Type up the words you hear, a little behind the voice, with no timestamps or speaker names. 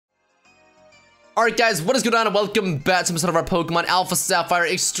Alright guys, what is going on and welcome back to some of our Pokemon Alpha Sapphire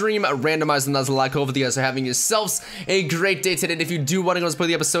Extreme Randomizer Nuzlocke. Hopefully you guys are having yourselves a great day today. And if you do want to go and play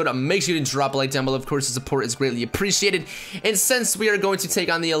the episode, make sure you drop a like down below. Of course, the support is greatly appreciated. And since we are going to take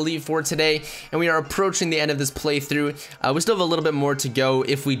on the Elite Four today, and we are approaching the end of this playthrough, we still have a little bit more to go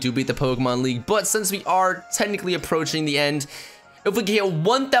if we do beat the Pokemon League. But since we are technically approaching the end, if we can get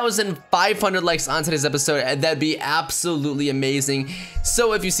 1,500 likes on today's episode, that'd be absolutely amazing.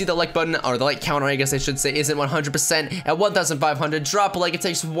 So if you see the like button, or the like counter, I guess I should say, isn't 100% at 1,500, drop a like. It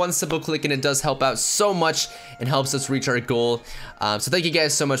takes one simple click and it does help out so much and helps us reach our goal. So thank you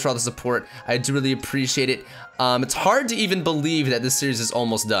guys so much for all the support. I do really appreciate it. It's hard to even believe that this series is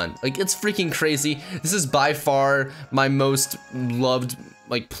almost done. Like, it's freaking crazy. This is by far my most loved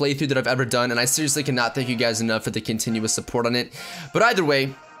playthrough that I've ever done, and I seriously cannot thank you guys enough for the continuous support on it. But either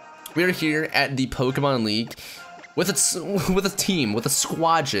way, we are here at the Pokemon League with a team, with a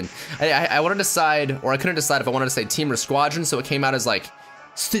squadron. I want to decide, or I couldn't decide if I wanted to say team or squadron, so it came out as like,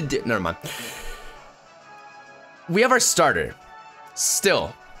 never mind. We have our starter.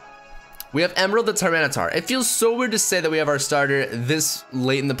 Still, we have Emerald the Tyranitar. It feels so weird to say that we have our starter this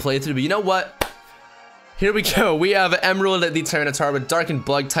late in the playthrough, but you know what? Here we go. We have Emerald the Tyranitar with Dark and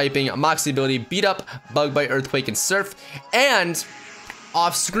Bug typing, Moxie ability, Beat Up, Bug Bite, Earthquake, and Surf. And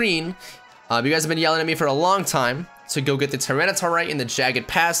off screen, you guys have been yelling at me for a long time to go get the Tyranitar right in the Jagged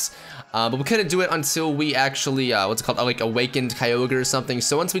Pass, but we couldn't do it until we actually, what's it called, like Awakened Kyogre or something.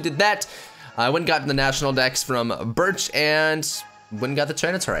 So once we did that, I went and got the National Dex from Birch and went and got the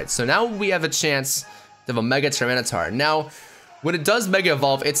Tyranitar right. So now we have a chance to have a Mega Tyranitar. Now, when it does Mega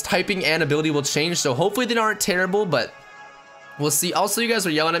Evolve, its typing and ability will change, so hopefully they aren't terrible, but we'll see. Also, you guys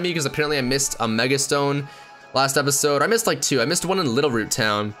were yelling at me because apparently I missed a Mega Stone last episode. I missed like two. I missed one in Little Root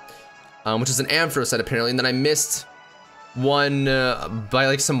Town, which is an Ampharos set apparently, and then I missed one by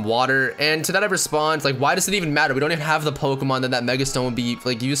like some water, and to that I respond, like, why does it even matter? We don't even have the Pokemon that Mega Stone would be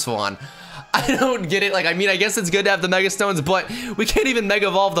like useful on. I don't get it. Like, I mean, I guess it's good to have the Mega Stones, but we can't even Mega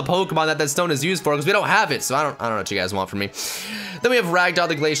Evolve the Pokemon that stone is used for because we don't have it. So I don't know what you guys want from me. Then we have Ragdoll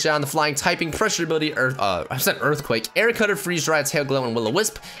the Glaceon, the Flying typing, Pressure ability, I said Earthquake, Air Cutter, Freeze Dry, Tail Glow, and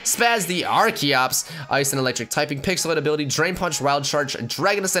Will-O-Wisp, Spaz the Archeops, Ice and Electric typing, Pixelate ability, Drain Punch, Wild Charge,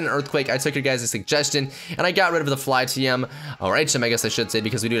 Dragon Ascent, and Earthquake. I took your guys' suggestion and I got rid of the Fly TM, or HM I guess I should say,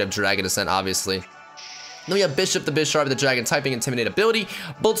 because we do have Dragon Ascent obviously. Then we have Bishop the Bisharp, the Dragon typing, Intimidate ability,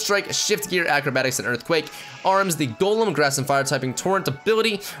 Bolt Strike, Shift Gear, Acrobatics, and Earthquake. Arms, the Golem, Grass and Fire typing, Torrent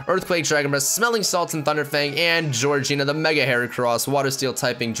ability, Earthquake, Dragon Breath, Smelling Salts, and Thunderfang. And Georgina, the Mega Heracross, Water Steel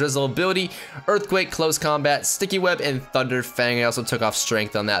typing, Drizzle ability, Earthquake, Close Combat, Sticky Web, and Thunderfang. I also took off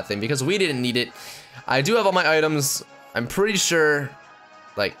Strength on that thing because we didn't need it. I do have all my items. I'm pretty sure,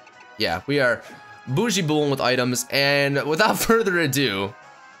 like, yeah, we are bougie booling with items. And without further ado,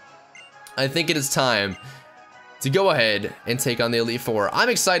 I think it is time to go ahead and take on the Elite Four. I'm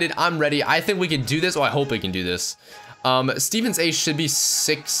excited. I'm ready. I think we can do this. Oh, I hope we can do this. Steven's Ace should be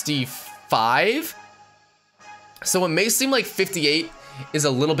 65. So it may seem like 58 is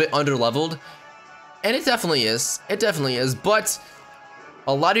a little bit under-leveled. And it definitely is. It definitely is. But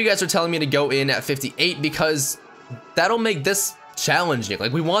a lot of you guys are telling me to go in at 58 because that'll make this challenging.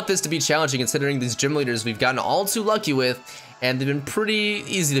 Like, we want this to be challenging considering these gym leaders we've gotten all too lucky with. And they've been pretty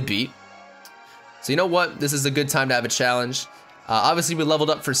easy to beat. So you know what? This is a good time to have a challenge. Obviously, we leveled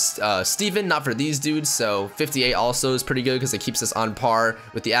up for Steven, not for these dudes. So 58 also is pretty good because it keeps us on par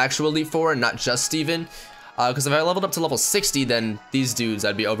with the actual Elite Four and not just Steven. Because if I leveled up to level 60, then these dudes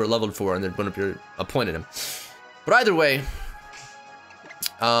I'd be over leveled for and there wouldn't be a point in them. But either way,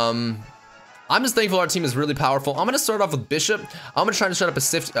 I'm just thankful our team is really powerful. I'm going to start off with Bishop. I'm going to try to set up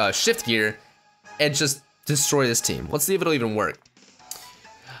a shift gear and just destroy this team. Let's see if it'll even work.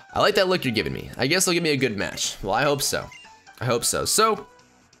 I like that look you're giving me. I guess it'll give me a good match. Well, I hope so. I hope so. So,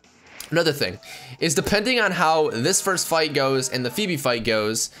 another thing is depending on how this first fight goes and the Phoebe fight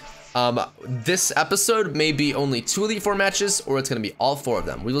goes, this episode may be only 2 Elite Four matches or it's going to be all 4 of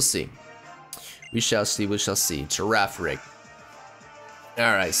them. We will see. We shall see. We shall see. Giraffe Rig.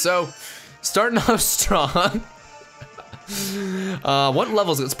 Alright, so starting off strong. What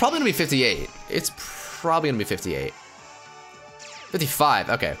level is it? It's probably going to be 58. It's probably going to be 58. 55,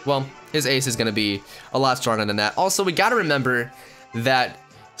 okay, well, his ace is gonna be a lot stronger than that. Also, we gotta remember that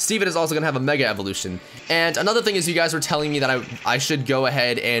Steven is also gonna have a Mega Evolution. And another thing is you guys were telling me that I should go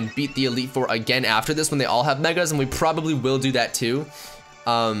ahead and beat the Elite Four again after this when they all have Megas, and we probably will do that too.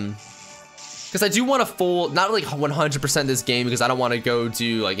 Because I do want to full, not like 100% this game because I don't want to go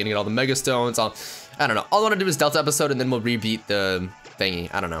do like getting all the Mega Stones. I don't know, all I want to do is Delta episode and then we'll rebeat the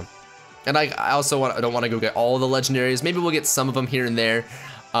thingy, I don't know. And I also don't want to go get all the legendaries. Maybe we'll get some of them here and there.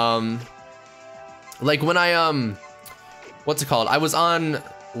 Like when I, what's it called? I was on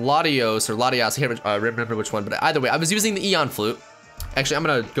Latios or Latias, I can't remember which one, but either way, I was using the Eon Flute. Actually, I'm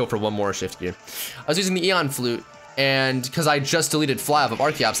gonna go for one more shift gear. I was using the Eon Flute, and because I just deleted Fly off of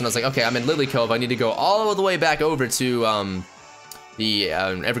Archeops, and I was like, okay, I'm in Lily Cove, I need to go all the way back over to the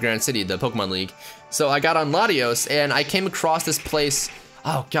Evergrande City, the Pokemon League. So I got on Latios, and I came across this place.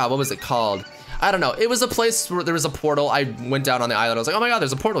 Oh god, what was it called? I don't know. It was a place where there was a portal. I went down on the island. I was like, oh my god,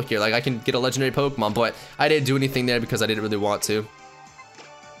 there's a portal here. Like, I can get a legendary Pokemon, but I didn't do anything there because I didn't really want to.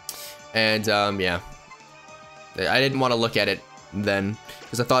 And, yeah. I didn't want to look at it then,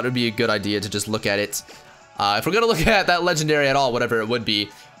 because I thought it would be a good idea to just look at it. If we're going to look at that legendary at all, whatever it would be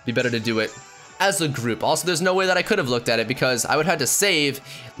better to do it as a group. Also, there's no way that I could have looked at it because I would have to save,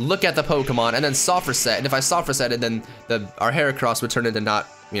 look at the Pokemon, and then soft reset. And if I soft reset it, then our Heracross would turn into not,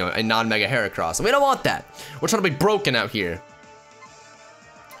 you know, a non-mega Heracross. And we don't want that. We're trying to be broken out here.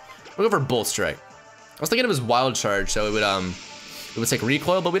 We'll go for Bolt Strike. I was thinking it was Wild Charge, so it would take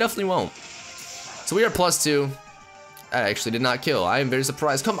recoil, but we definitely won't. So we are +2. That actually did not kill. I am very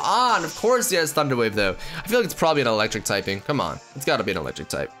surprised. Come on, of course he has Thunder Wave though. I feel like it's probably an electric typing. Come on, it's gotta be an electric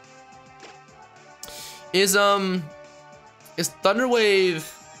type. Is Thunder Wave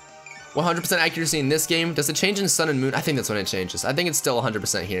 100% accuracy in this game? Does it change in Sun and Moon? I think that's when it changes. I think it's still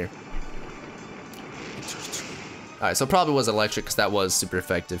 100% here. All right, so it probably was electric because that was super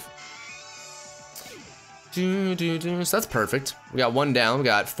effective. So that's perfect. We got one down. We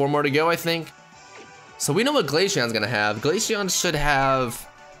got 4 more to go, I think. So we know what Glaceon's gonna have. Glaceon should have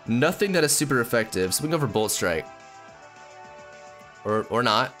nothing that is super effective. So we can go for Bolt Strike. Or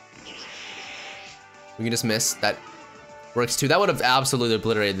not. We can just miss. That works too. That would have absolutely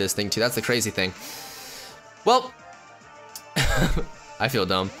obliterated this thing too. That's the crazy thing. Well, I feel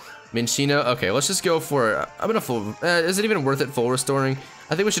dumb. Minchino. Okay, let's just go for. I'm gonna full. Is it even worth it full restoring?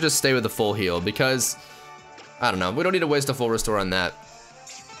 I think we should just stay with the full heal because I don't know. We don't need to waste a full restore on that.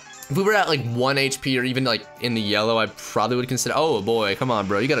 If we were at like 1 HP or even like in the yellow, I probably would consider. Oh boy, come on,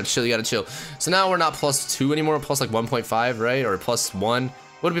 bro. You gotta chill. You gotta chill. So now we're not +2 anymore. Plus like 1.5, right? Or +1.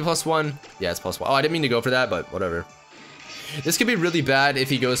 Would it be +1? Yeah, it's +1. Oh, I didn't mean to go for that, but whatever. This could be really bad if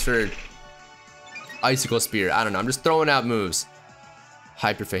he goes for Icicle Spear. I don't know. I'm just throwing out moves.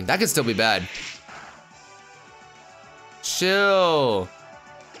 Hyper Feint. That could still be bad. Chill.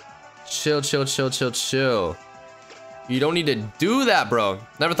 Chill, chill, chill, chill, chill. You don't need to do that, bro.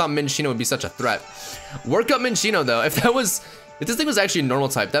 Never thought Minchino would be such a threat. Work up Minchino, though. If this thing was actually a normal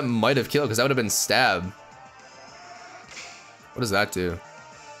type, that might have killed, because that would have been stab. What does that do?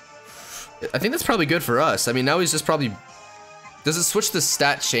 I think that's probably good for us. I mean, now he's just probably... Does it switch the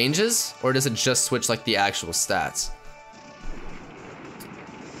stat changes? Or does it just switch, like, the actual stats?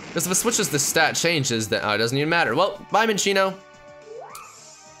 Because if it switches the stat changes, then... Oh, it doesn't even matter. Well, bye, Minchino.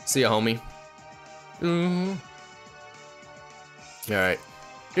 See ya, homie. Alright.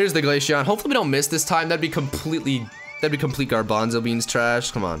 Here's the Glaceon. Hopefully we don't miss this time. That'd be complete Garbanzo Beans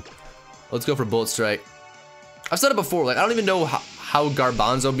trash. Come on. Let's go for Bolt Strike. I've said it before, like, I don't even know how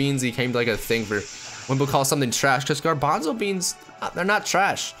Garbanzo Beans became like a thing for when people call something trash, because Garbanzo Beans, they're not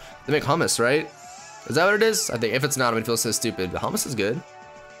trash. They make hummus, right? Is that what it is? I think if it's not, I'm gonna feel so stupid. But hummus is good.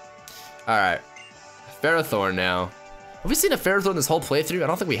 Alright. Ferrothorn now. Have we seen a Ferrothorn this whole playthrough? I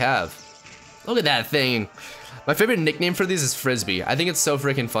don't think we have. Look at that thing. My favorite nickname for these is Frisbee. I think it's so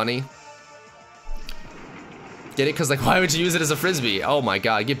freaking funny. Get it? Because, like, why would you use it as a Frisbee? Oh my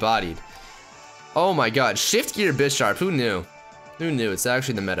god, get bodied. Oh my god, Shift Gear Bisharp. Who knew? Who knew? It's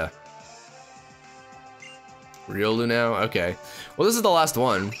actually the meta. Riolu now? Okay. Well, this is the last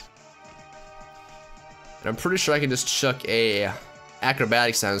one. And I'm pretty sure I can just chuck a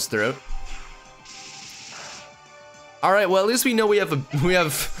Acrobatics down his throat. Alright, well, at least we know we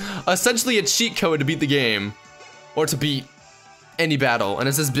have essentially a cheat code to beat the game. Or to beat any battle. And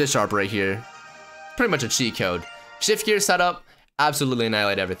it's this Bisharp right here. Pretty much a cheat code. Shift Gear setup, absolutely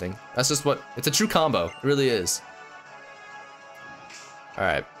annihilate everything. That's just what, it's a true combo. It really is.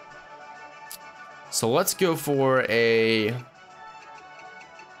 Alright. So let's go for a... I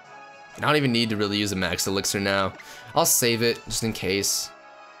don't even need to really use a Max Elixir now. I'll save it, just in case.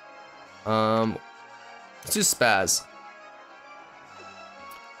 Let's use Spaz.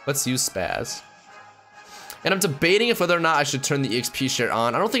 Let's use Spaz. And I'm debating if whether or not I should turn the EXP share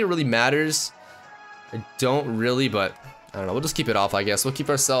on. I don't think it really matters. I don't really, but I don't know. We'll just keep it off, I guess. We'll keep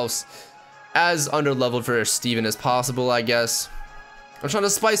ourselves as under-leveled for Steven as possible, I guess. I'm trying to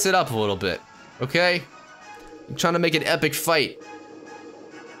spice it up a little bit, okay? I'm trying to make an epic fight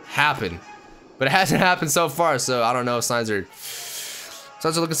happen. But it hasn't happened so far, so I don't know if signs are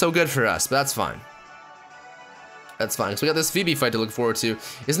looking so good for us, but that's fine. That's fine. So we got this Phoebe fight to look forward to.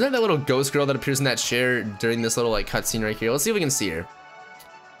 Isn't that little ghost girl that appears in that chair during this little like cutscene right here? Let's see if we can see her.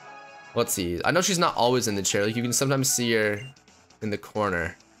 Let's see. I know she's not always in the chair. Like you can sometimes see her in the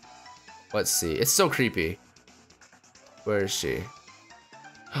corner. Let's see. It's so creepy. Where is she?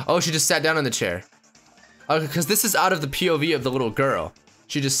 Oh, she just sat down in the chair. Oh, because this is out of the POV of the little girl.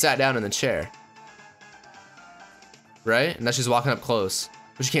 She just sat down in the chair. Right? And now she's walking up close.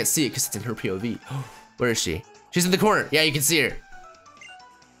 But you can't see it because it's in her POV. Where is she? She's in the corner. Yeah, you can see her.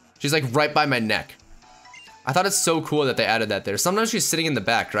 She's like right by my neck. I thought it's so cool that they added that there. Sometimes she's sitting in the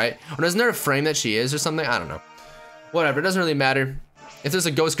back, right? Or isn't there a frame that she is or something? I don't know. Whatever, it doesn't really matter. If there's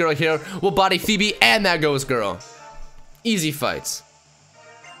a ghost girl here, we'll body Phoebe and that ghost girl. Easy fights.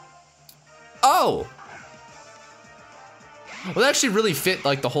 Oh! Well, that actually really fit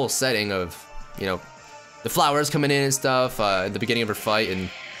like the whole setting of, you know, the flowers coming in and stuff at the beginning of her fight and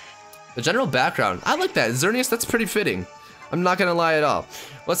the general background. I like that. Xerneas, that's pretty fitting. I'm not gonna lie at all.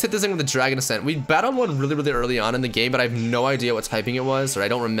 Let's hit this thing with the Dragon Ascent. We battled one really early on in the game, but I have no idea what typing it was, or I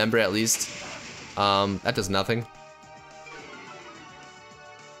don't remember at least. That does nothing.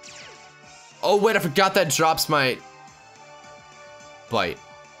 Oh wait, I forgot that drops my bite.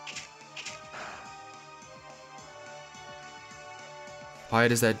 Why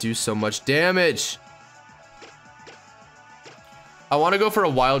does that do so much damage? I want to go for a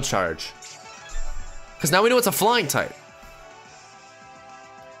wild charge. Because now we know it's a flying type.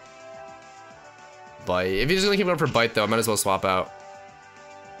 Bite. If you're just going to keep going for bite though, I might as well swap out.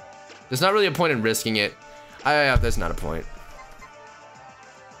 There's not really a point in risking it. There's not a point.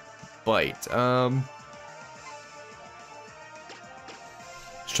 Bite. Let's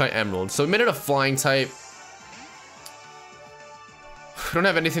try Emerald. So we made it a flying type. We don't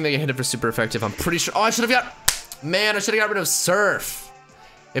have anything that can hit it for super effective. I'm pretty sure. Oh, I should have got. Man, I should have got rid of Surf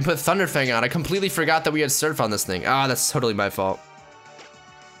and put Thunderfang on. I completely forgot that we had Surf on this thing. Ah, that's totally my fault.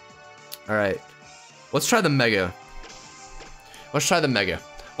 All right, let's try the Mega. Let's try the Mega.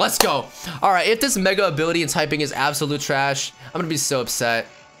 Let's go. All right, if this Mega ability and typing is absolute trash, I'm gonna be so upset.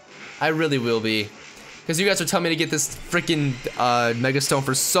 I really will be. Because you guys are telling me to get this freaking Mega Stone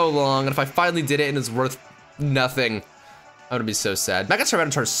for so long, and if I finally did it and it's worth nothing, I'm gonna be so sad. Mega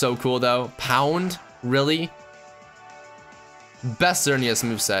Tyranitar is so cool though. Pound? Really? Best Xerneas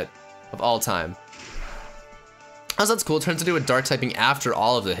moveset of all time. Also, that's cool. It turns into a dark typing after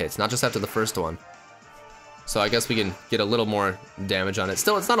all of the hits, not just after the first one. So I guess we can get a little more damage on it.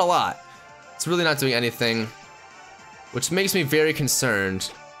 Still, it's not a lot. It's really not doing anything, which makes me very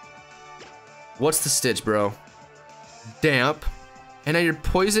concerned. What's the stitch, bro? Damp. And now you're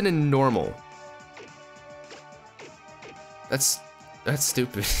poison and normal. That's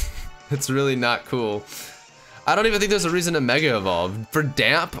stupid. It's really not cool. I don't even think there's a reason to Mega Evolve. For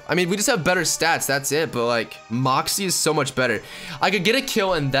Damp, I mean, we just have better stats, that's it, but like, Moxie is so much better. I could get a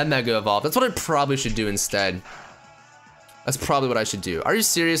kill and then Mega Evolve. That's what I probably should do instead. That's probably what I should do. Are you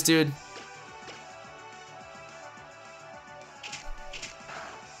serious, dude?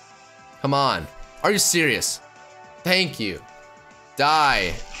 Come on. Are you serious? Thank you.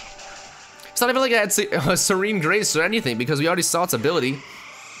 Die. It's not even like I had Serene Grace or anything because we already saw its ability.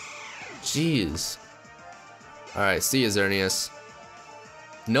 Jeez. Alright, see ya, Xerneas.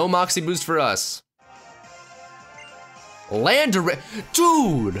 No Moxie boost for us.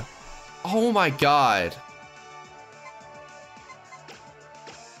 Dude! Oh my god.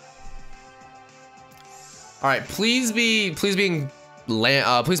 Alright, please be T,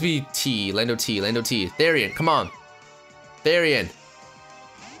 Lando T. Therian, come on. Therian.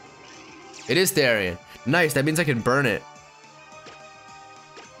 It is Therian. Nice, that means I can burn it.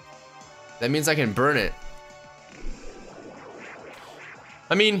 That means I can burn it.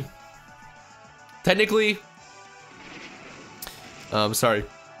 I mean, technically, sorry.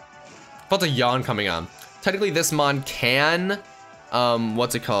 Felt a yawn coming on. Technically, this mon can,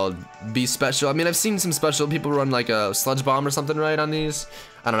 what's it called? Be special. I mean, I've seen some special people run like a Sludge Bomb or something, right, on these.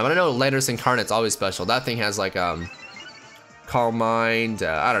 I don't know, but I know Landorus Incarnate's always special. That thing has like, Calm Mind,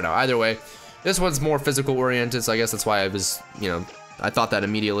 I don't know. Either way, this one's more physical oriented, so I guess that's why I was, you know, I thought that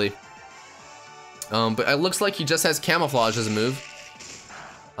immediately. But it looks like he just has Camouflage as a move.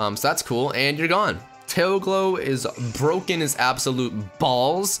 So that's cool, and you're gone. Tail Glow is broken as absolute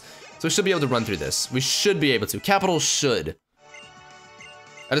balls, so we should be able to run through this. We should be able to. Capital should.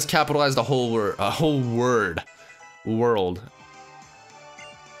 I just capitalized the whole word. World.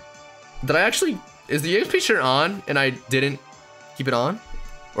 Did I actually, is the EXP shirt on and I didn't keep it on?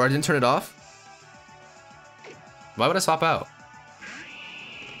 Or I didn't turn it off? Why would I swap out?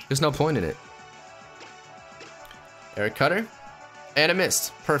 There's no point in it. Air Cutter. And it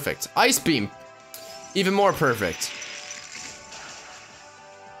missed. Perfect. Ice Beam. Even more perfect.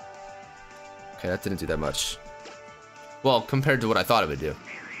 Okay, that didn't do that much. Well, compared to what I thought it would do.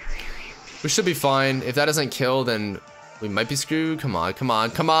 We should be fine. If that doesn't kill, then we might be screwed. Come on, come on,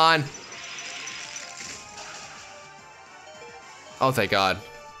 come on. Oh, thank God.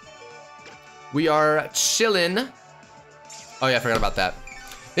 We are chilling. Oh yeah, I forgot about that.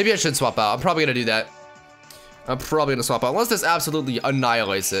 Maybe I should swap out. I'm probably gonna do that. I'm probably gonna swap out. Unless this absolutely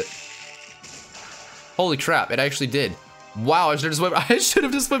annihilates it. Holy crap, it actually did. Wow, I should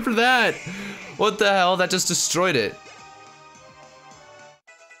have just went for that. What the hell? That just destroyed it.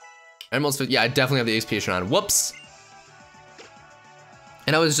 Yeah, I definitely have the expiation on. Whoops.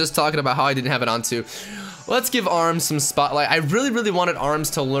 And I was just talking about how I didn't have it on too. Let's give Arms some spotlight. I really wanted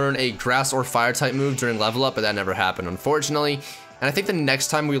Arms to learn a grass or fire type move during level up, but that never happened, unfortunately. And I think the next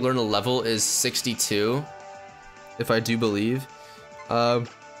time we learn a level is 62, if I do believe. Let's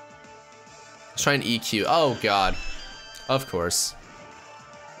try an EQ. Oh God, of course.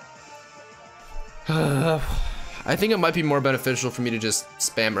 I think it might be more beneficial for me to just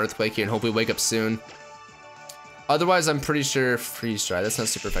spam Earthquake here and hopefully wake up soon. Otherwise, I'm pretty sure Freeze Dry. That's not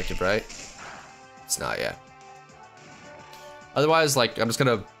super effective, right? It's not, yeah. Otherwise, like, I'm just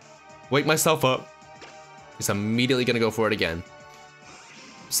gonna wake myself up. Because I'm immediately gonna go for it again.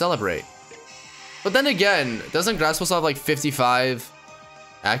 Celebrate. But then again, doesn't Grass supposed to have like 55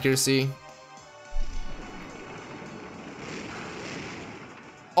 accuracy?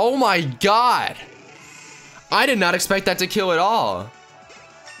 Oh my God! I did not expect that to kill at all.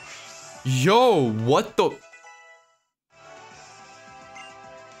 Yo, what the?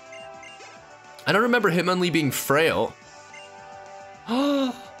 I don't remember Hitmonlee being frail.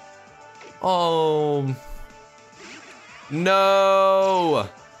 Oh. No.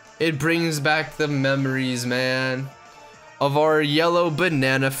 It brings back the memories, man, of our yellow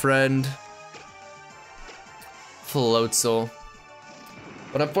banana friend, Floatzel.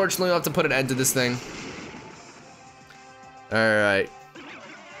 But unfortunately, we'll have to put an end to this thing. Alright.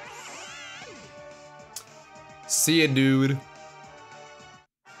 See ya, dude.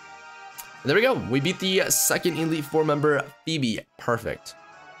 There we go. We beat the second Elite Four member, Phoebe. Perfect.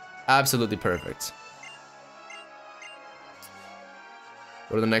 Absolutely perfect.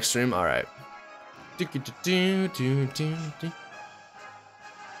 Go to the next stream. All right.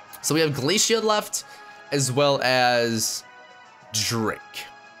 So we have Glacier left, as well as Drake.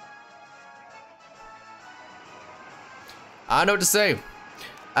 I don't know what to say.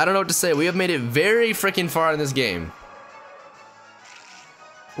 I don't know what to say. We have made it very freaking far in this game.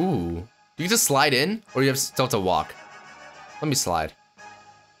 Ooh. Do you just slide in, or you still have to walk? Let me slide.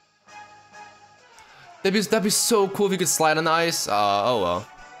 That'd be so cool if you could slide on the ice. Oh well.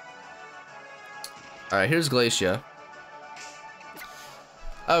 All right, here's Glacia.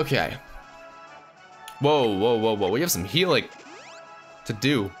 Okay. Whoa, whoa, whoa, whoa. We have some healing to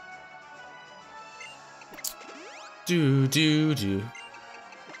do. Do.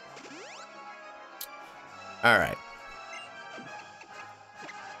 All right.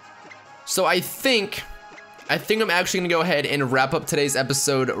 So I think I'm actually gonna go ahead and wrap up today's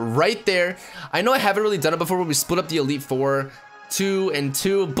episode right there. I know I haven't really done it before where we split up the Elite Four, 2 and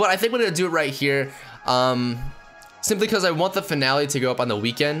 2, but I think we're gonna do it right here. Simply because I want the finale to go up on the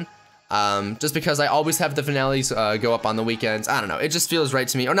weekend. Just because I always have the finales go up on the weekends. I don't know, it just feels right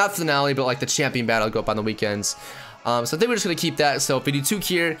to me. Or not finale, but like the champion battle go up on the weekends. So I think we're just gonna keep that. So if we do 2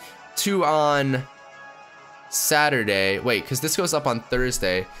 here, 2 on Saturday. Wait, because this goes up on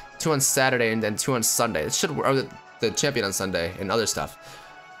Thursday. 2 on Saturday and then 2 on Sunday. It should work. Or the champion on Sunday and other stuff.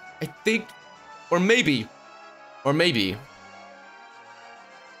 I think, or maybe.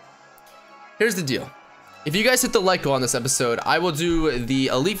 Here's the deal. If you guys hit the like goal on this episode, I will do the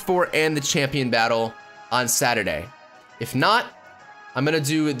Elite Four and the champion battle on Saturday. If not, I'm gonna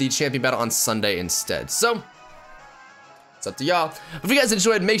do the champion battle on Sunday instead. So it's up to y'all. If you guys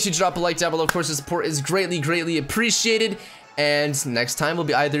enjoyed, make sure you drop a like down below. Of course, the support is greatly appreciated. And next time we'll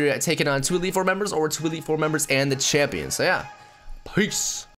be either taking on 2 Elite Four members or 2 Elite Four members and the champion. So yeah, peace.